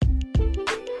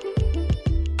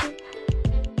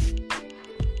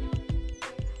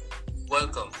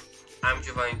I'm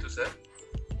Giovanni Toussaint.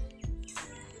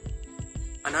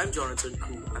 And I'm Jonathan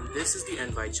Koo, and this is the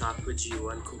Envy Chat with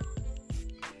Gio and Koo.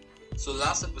 So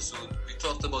last episode, we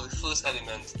talked about the first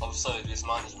element of solid waste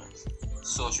management,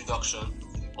 source reduction,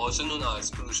 also known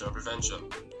as pollution prevention,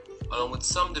 along with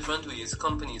some different ways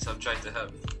companies have tried to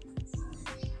help.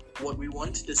 What we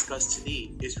want to discuss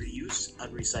today is reuse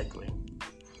and recycling.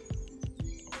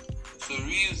 So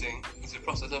reusing is the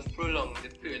process of prolonging the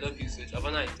period of usage of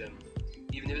an item,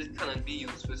 even if it cannot be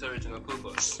used for its original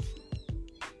purpose.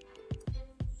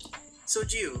 So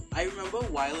Gio, I remember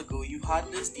a while ago you had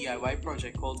this DIY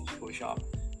project called EcoSharp,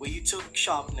 where you took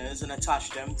sharpeners and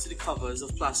attached them to the covers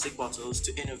of plastic bottles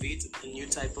to innovate a new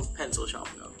type of pencil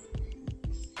sharpener.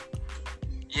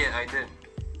 Yeah, I did.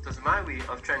 It was my way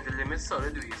of trying to limit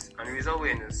solid waste and raise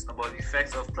awareness about the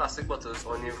effects of plastic bottles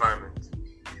on the environment.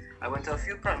 I went to a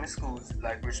few primary schools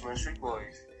like Richmond Street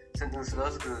Boys, St.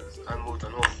 Ursula's Girls, and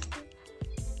Moulton Hall.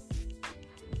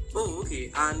 Oh,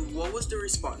 okay, and what was the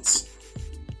response?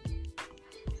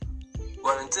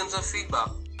 Well, in terms of feedback,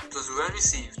 it was well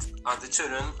received, and the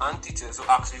children and teachers were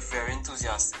actually very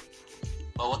enthusiastic.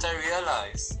 But what I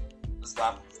realized was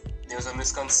that there was a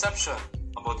misconception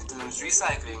about the terms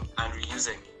recycling and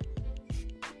reusing.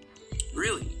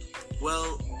 Really?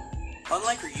 Well,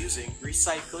 unlike reusing,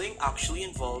 recycling actually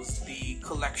involves the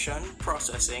collection,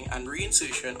 processing, and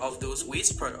reinsertion of those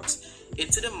waste products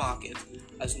into the market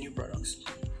as new products.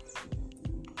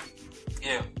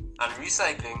 Yeah, and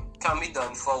recycling can be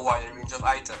done for a wide range of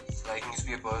items like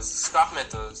newspapers, scrap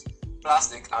metals,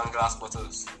 plastic, and glass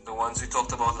bottles, the ones we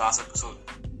talked about last episode.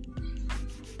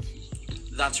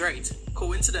 That's right.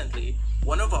 Coincidentally,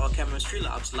 one of our chemistry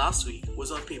labs last week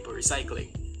was on paper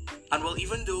recycling. And well,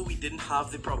 even though we didn't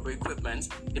have the proper equipment,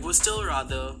 it was still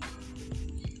rather,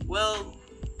 well,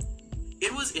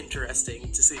 it was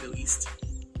interesting to say the least.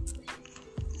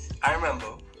 I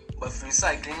remember, but for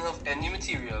recycling of any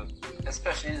material,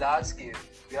 especially large scale,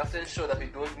 we have to ensure that we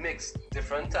don't mix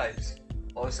different types,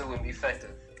 or else it won't be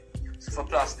effective. So for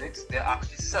plastics, there are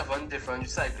actually 7 different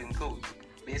recycling codes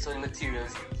based on the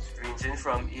materials used, ranging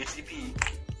from HDPE,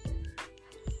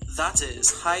 that is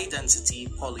high density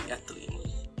polyethylene,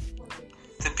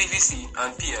 to PVC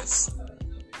and PS.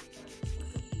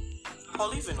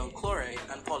 Polyvinyl chloride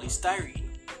and polystyrene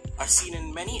are seen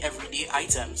in many everyday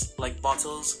items like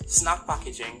bottles, snack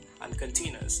packaging, and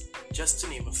containers, just to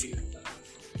name a few.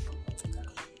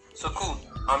 So cool,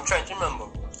 I'm trying to remember,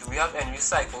 do we have any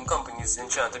recycling companies in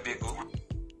Trinidad and Tobago?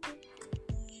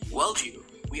 Well, Gio,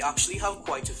 we actually have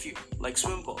quite a few, like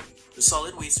Swimpole, the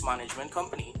Solid Waste Management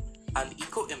Company, and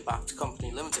Eco Impact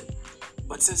Company Limited.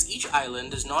 But since each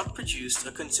island does not produce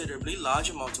a considerably large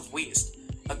amount of waste,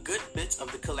 a good bit of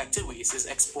the collected waste is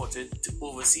exported to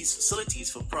overseas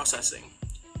facilities for processing.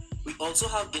 We also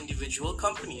have individual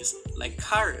companies like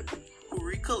Carib who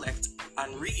recollect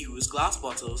and reuse glass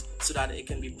bottles so that it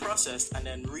can be processed and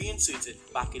then reinserted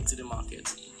back into the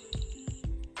market.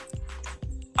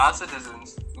 As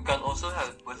citizens, we can also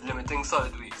help with limiting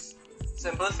solid waste.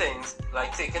 Simple things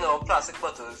like taking our plastic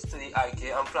bottles to the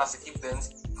IK and plastic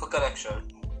bins for collection,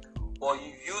 or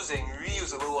using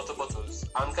reusable water bottles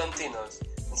and containers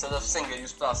instead of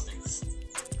single-use plastics.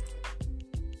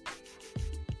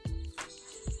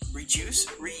 Reduce,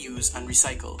 reuse, and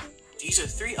recycle. These are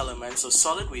 3 elements of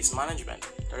solid waste management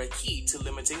that are key to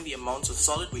limiting the amount of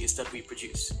solid waste that we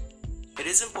produce. It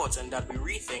is important that we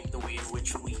rethink the way in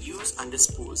which we use and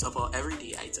dispose of our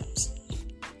everyday items.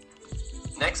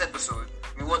 Next episode,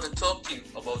 we want to talk to you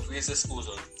about waste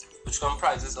disposal, which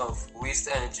comprises of waste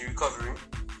energy recovery,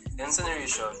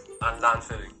 incineration, and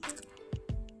landfilling.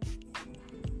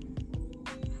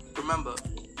 Remember,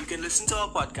 you can listen to our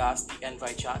podcast, The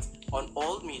Envy Chat, on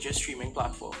all major streaming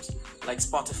platforms like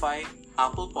Spotify,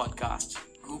 Apple Podcasts,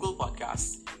 Google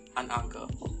Podcasts, and Anchor.